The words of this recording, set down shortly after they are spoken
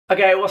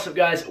Okay, what's up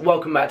guys?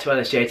 Welcome back to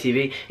LSJ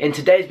TV. In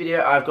today's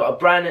video, I've got a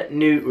brand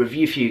new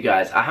review for you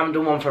guys. I haven't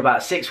done one for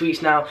about 6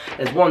 weeks now.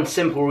 There's one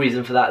simple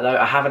reason for that though.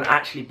 I haven't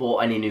actually bought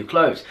any new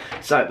clothes.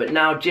 But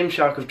now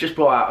Gymshark have just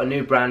brought out a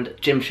new brand,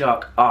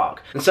 Gymshark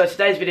Arc. And so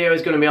today's video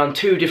is going to be on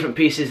two different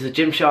pieces, the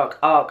Gymshark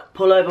Arc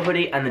pullover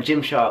hoodie and the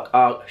Gymshark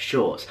Arc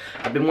shorts.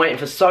 I've been waiting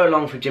for so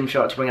long for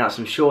Gymshark to bring out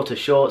some shorter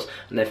shorts,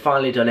 and they've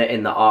finally done it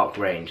in the Arc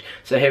range.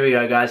 So here we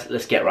go guys,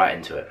 let's get right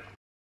into it.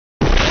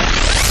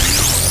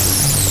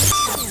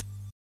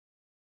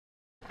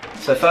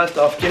 So first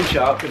off,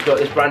 Gymshark have got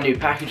this brand new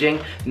packaging.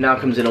 It now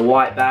comes in a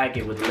white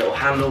bag with a little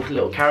handle,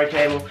 little carry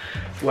cable.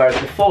 Whereas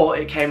before,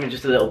 it came in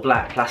just a little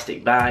black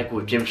plastic bag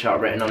with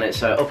Gymshark written on it.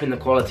 So upping the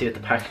quality of the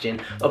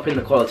packaging, upping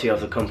the quality of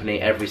the company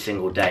every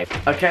single day.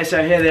 Okay,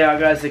 so here they are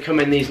guys. They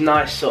come in these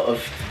nice sort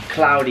of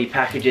cloudy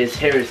packages.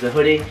 Here is the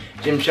hoodie,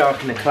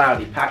 Gymshark in a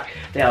cloudy pack.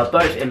 They are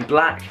both in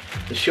black.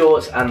 The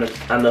shorts and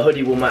the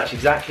hoodie will match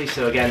exactly.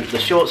 So again, the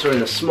shorts are in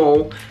the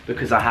small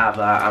because I have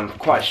I'm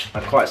quite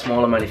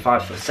small. I'm only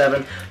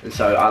 5'7", and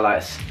so I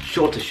like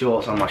shorter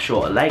shorts on my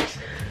shorter legs.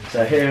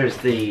 So here is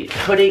the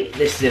hoodie.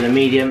 This is in a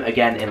medium,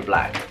 again in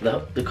black.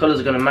 The colours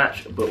are going to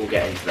match, but we'll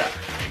get into that.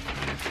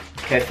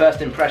 Okay,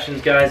 first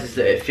impressions guys is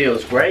that it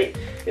feels great.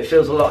 It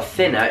feels a lot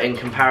thinner in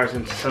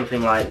comparison to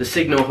something like the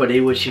Signal hoodie,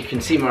 which you can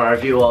see my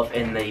review of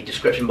in the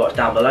description box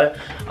down below.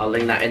 I'll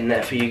link that in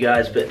there for you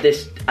guys, but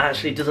this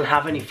actually doesn't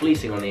have any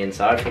fleecing on the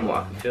inside from what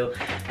I can feel.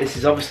 This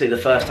is obviously the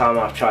first time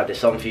I've tried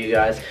this on for you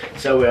guys,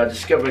 so we are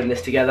discovering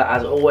this together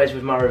as always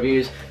with my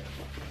reviews.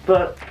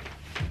 But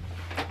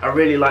I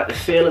really like the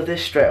feel of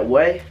this straight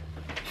away.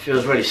 It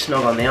feels really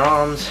snug on the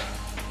arms,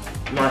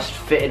 nice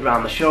fitted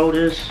around the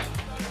shoulders.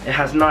 It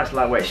has nice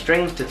lightweight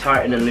strings to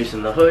tighten and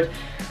loosen the hood.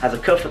 Has a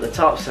cuff at the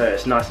top so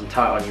it's nice and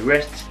tight on your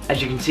wrists.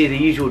 As you can see, the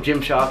usual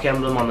Gymshark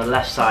emblem on the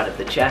left side of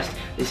the chest.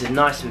 This is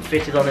nice and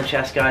fitted on the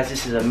chest guys.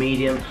 This is a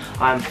medium.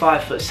 I am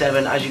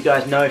 5'7". As you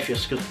guys know, if you're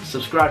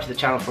subscribed to the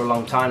channel for a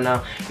long time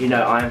now, you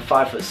know I am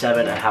 5'7"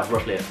 and have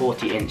roughly a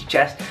 40-inch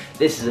chest.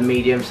 This is a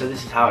medium, so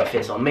this is how it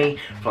fits on me,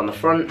 from the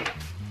front,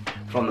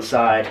 from the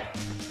side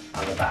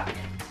and the back.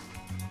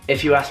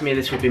 If you ask me,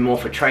 this would be more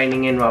for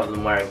training in rather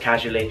than wearing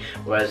casually,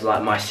 whereas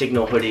like my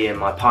Signal hoodie and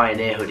my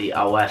Pioneer hoodie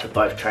I wear for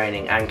both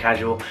training and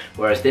casual,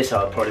 whereas this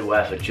I would probably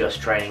wear for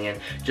just training in,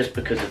 just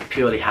because of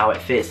purely how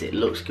it fits. It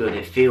looks good,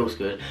 it feels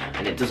good,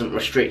 and it doesn't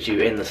restrict you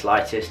in the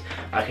slightest.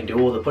 I can do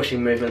all the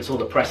pushing movements, all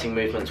the pressing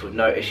movements with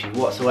no issue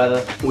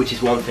whatsoever, which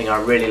is one thing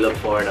I really look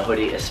for in a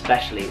hoodie,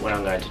 especially when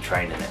I'm going to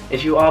train in it.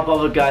 If you are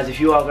bothered guys, if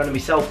you are going to be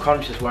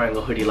self-conscious wearing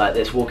a hoodie like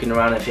this, walking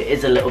around, if it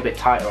is a little bit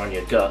tighter on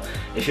your gut,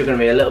 if you're going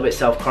to be a little bit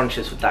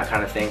self-conscious with that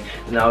kind of thing,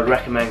 then I would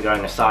recommend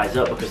going a size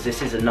up, because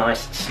this is a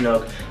nice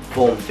snug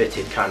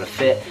form-fitted kind of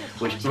fit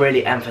which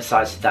really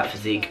emphasizes that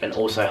physique and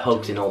also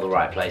hugs in all the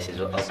right places.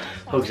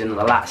 Hugs in the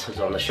lats, hugs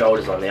on the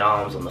shoulders, on the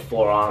arms, on the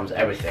forearms,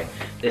 everything.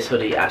 This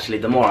hoodie, actually,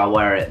 the more I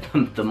wear it,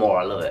 the more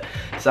I love it.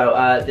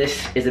 So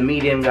this is a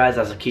medium guys,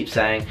 as I keep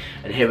saying,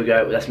 and here we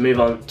go. Let's move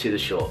on to the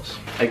shorts.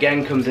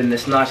 Again, comes in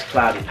this nice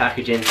cloudy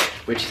packaging,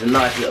 which is a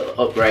nice little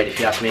upgrade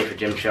if you ask me for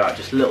Gymshark.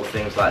 Just little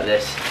things like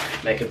this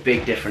make a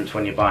big difference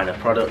when you're buying a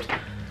product.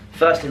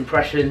 First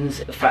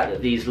impressions, the fact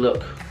that these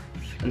look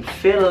and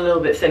feel a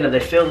little bit thinner. They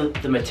feel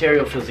that the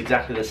material feels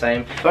exactly the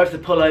same. Both the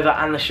pullover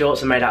and the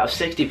shorts are made out of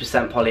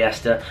 60%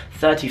 polyester,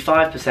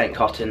 35%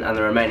 cotton, and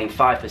the remaining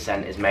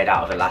 5% is made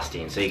out of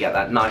elastane. So you get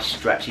that nice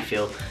stretchy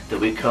feel that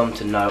we've come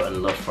to know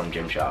and love from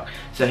Gymshark.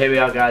 So here we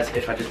are guys,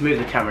 if I just move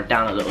the camera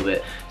down a little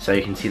bit so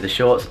you can see the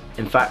shorts.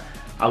 In fact,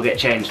 I'll get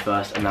changed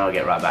first and then I'll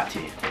get right back to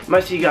you.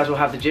 Most of you guys will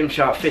have the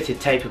Gymshark fitted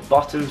tapered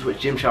bottoms, which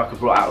Gymshark have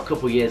brought out a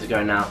couple years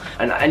ago now.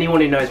 And anyone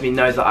who knows me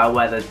knows that I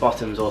wear those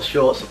bottoms or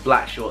shorts or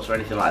black shorts or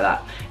anything like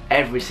that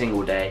every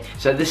single day.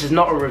 So this is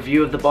not a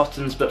review of the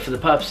bottoms, but for the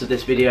purpose of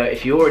this video,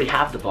 if you already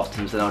have the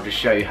bottoms, then I'll just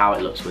show you how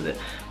it looks with it.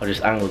 I'll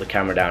just angle the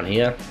camera down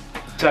here.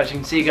 So as you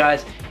can see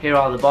guys, here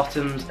are the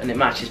bottoms and it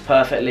matches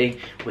perfectly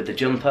with the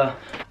jumper.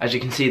 As you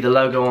can see, the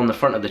logo on the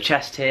front of the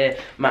chest here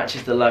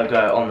matches the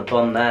logo on the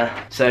bum there.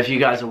 So if you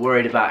guys are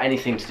worried about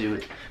anything to do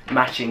with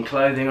matching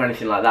clothing or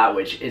anything like that,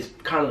 which is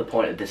kind of the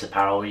point of this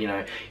apparel, you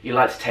know, you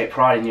like to take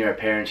pride in your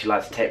appearance, you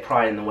like to take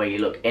pride in the way you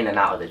look in and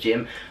out of the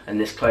gym, and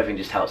this clothing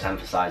just helps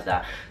emphasize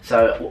that.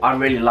 So I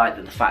really like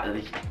the fact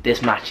that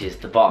this matches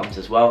the bottoms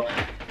as well,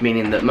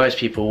 meaning that most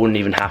people wouldn't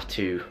even have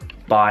to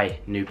buy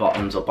new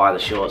bottoms or buy the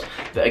shorts.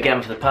 But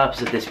again, for the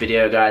purpose of this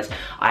video guys,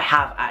 I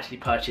have actually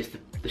purchased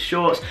the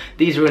shorts.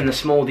 These are in the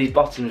small, these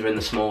bottoms are in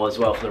the small as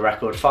well, for the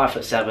record.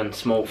 5'7",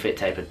 small fit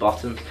tapered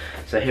bottoms.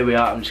 So here we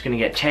are, I'm just gonna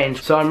get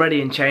changed. So I'm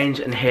ready and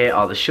changed, and here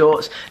are the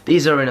shorts.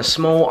 These are in a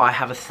small. I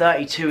have a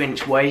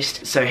 32-inch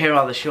waist, so here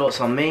are the shorts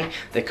on me.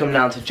 They come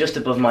down to just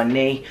above my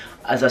knee.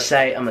 As I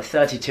say, I'm a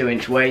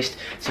 32-inch waist,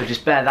 so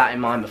just bear that in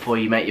mind before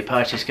you make your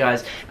purchase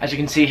guys. As you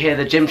can see here,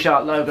 the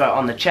Gymshark logo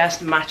on the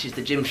chest matches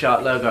the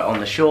Gymshark logo on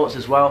the shorts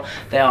as well.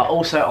 They are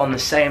also on the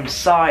same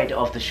side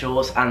of the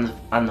shorts and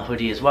the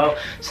hoodie as well,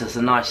 so there's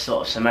a nice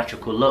sort of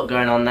symmetrical look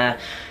going on there.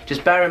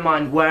 Just bear in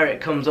mind where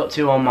it comes up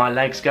to on my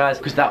legs, guys,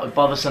 because that would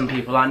bother some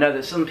people. I know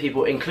that some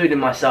people, including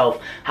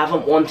myself,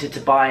 haven't wanted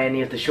to buy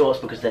any of the shorts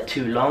because they're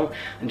too long,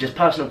 and just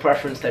personal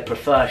preference, they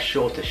prefer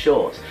shorter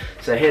shorts.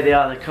 So here they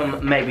are, they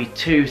come maybe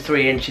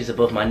 2-3 inches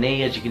above my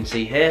knee, as you can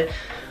see here.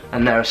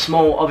 And they're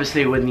small.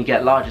 Obviously when you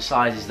get larger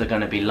sizes, they're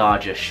going to be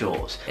larger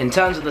shorts. In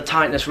terms of the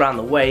tightness around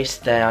the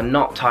waist, they are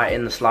not tight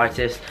in the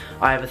slightest.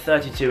 I have a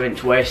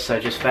 32-inch waist,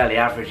 so just fairly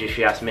average if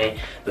you ask me,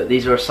 but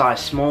these are a size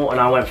small, and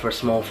I went for a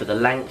small for the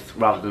length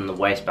rather than the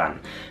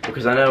waistband,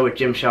 because I know with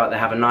Gymshark they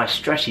have a nice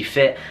stretchy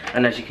fit,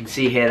 and as you can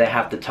see here, they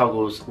have the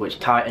toggles which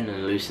tighten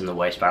and loosen the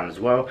waistband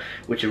as well,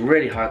 which are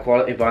really high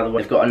quality, by the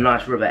way. They've got a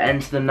nice rubber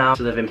end to them now,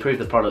 so they've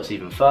improved the products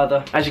even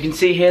further. As you can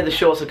see here, the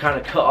shorts are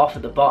kind of cut off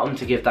at the bottom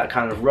to give that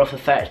kind of rough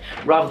effect,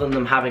 rather than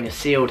them having a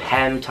sealed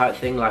hem type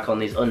thing like on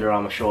these Under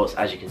Armour shorts,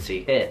 as you can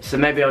see here. So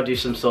maybe I'll do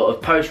some sort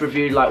of post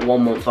review like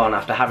 1 month on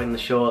after having the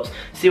shorts,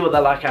 see what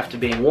they're like after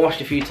being washed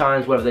a few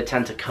times, whether they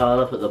tend to curl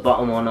up at the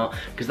bottom or not,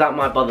 because that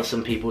might bother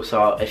some people.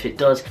 So if it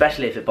does,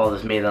 especially if it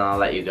bothers me, then I'll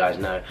let you guys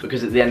know,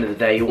 because at the end of the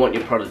day, you want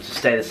your product to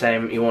stay the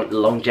same, you want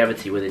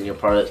longevity within your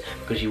product,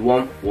 because you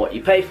want what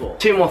you pay for.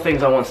 2 more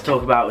things I want to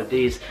talk about with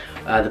these.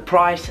 The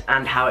price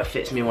and how it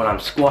fits me when I'm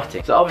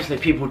squatting. So obviously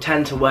people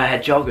tend to wear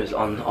joggers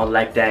on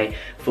leg day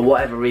for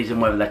whatever reason,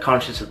 whether they're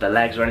conscious of their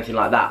legs or anything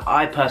like that.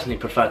 I personally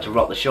prefer to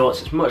rock the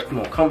shorts. It's much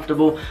more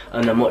comfortable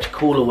and a much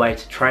cooler way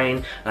to train,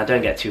 and I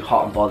don't get too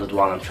hot and bothered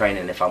while I'm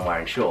training if I'm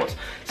wearing shorts.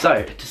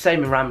 So to save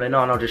me rambling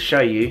on, I'll just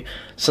show you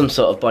some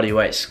sort of body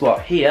weight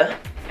squat here.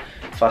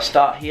 If I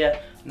start here,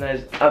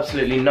 there's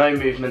absolutely no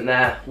movement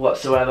there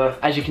whatsoever.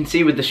 As you can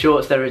see with the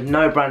shorts, there is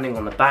no branding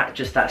on the back,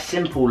 just that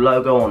simple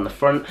logo on the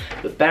front.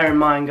 But bear in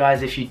mind,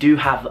 guys, if you do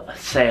have,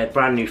 say, a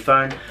brand new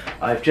phone,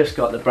 I've just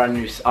got the brand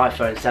new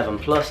iPhone 7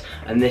 Plus,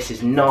 and this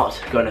is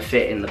not going to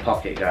fit in the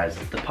pocket, guys.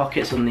 The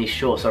pockets on these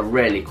shorts are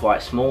really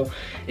quite small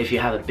if you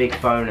have a big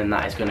phone, and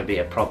that is going to be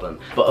a problem.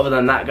 But other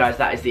than that, guys,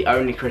 that is the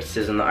only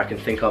criticism that I can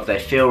think of. They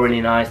feel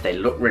really nice, they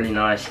look really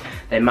nice,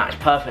 they match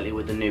perfectly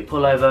with the new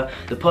pullover.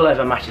 The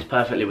pullover matches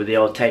perfectly with the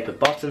old tapered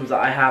bottoms that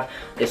I have.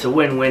 It's a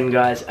win-win,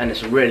 guys, and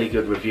it's a really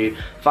good review.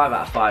 5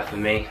 out of 5 for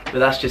me. But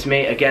that's just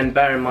me. Again,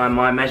 bear in mind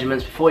my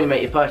measurements before you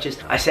make your purchase.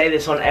 I say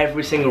this on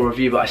every single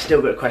review, but I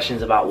still get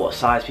questions about what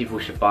size people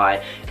should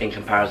buy in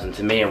comparison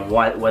to me, and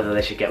whether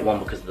they should get one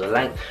because of the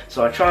length.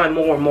 So I try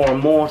more and more and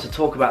more to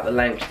talk about the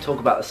length, to talk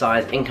about the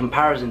size in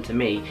comparison to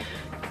me.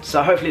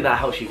 So hopefully that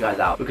helps you guys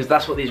out, because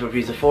that's what these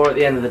reviews are for. At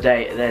the end of the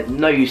day, they're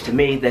no use to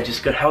me, they're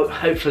just going to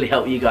hopefully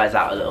help you guys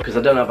out a little, because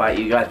I don't know about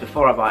you guys,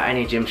 before I buy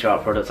any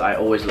Gymshark products, I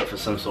always look for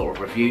some sort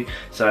of review.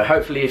 So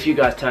hopefully if you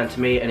guys turn to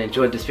me and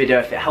enjoyed this video,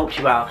 if it helped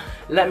you out,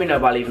 let me know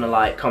by leaving a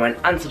like, comment,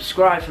 and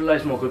subscribe for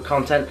loads more good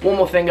content. One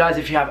more thing, guys,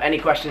 if you have any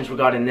questions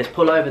regarding this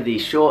pullover,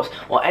 these shorts,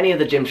 or any of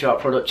the Gymshark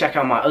product, check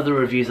out my other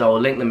reviews. I will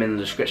link them in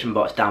the description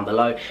box down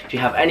below. If you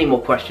have any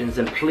more questions,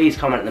 then please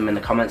comment them in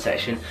the comment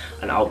section,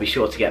 and I'll be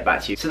sure to get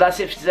back to you. So that's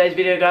it for today's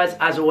video, guys.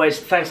 As always,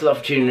 thanks a lot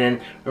for tuning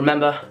in.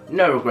 Remember,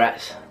 no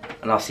regrets,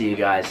 and I'll see you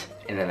guys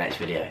in the next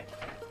video.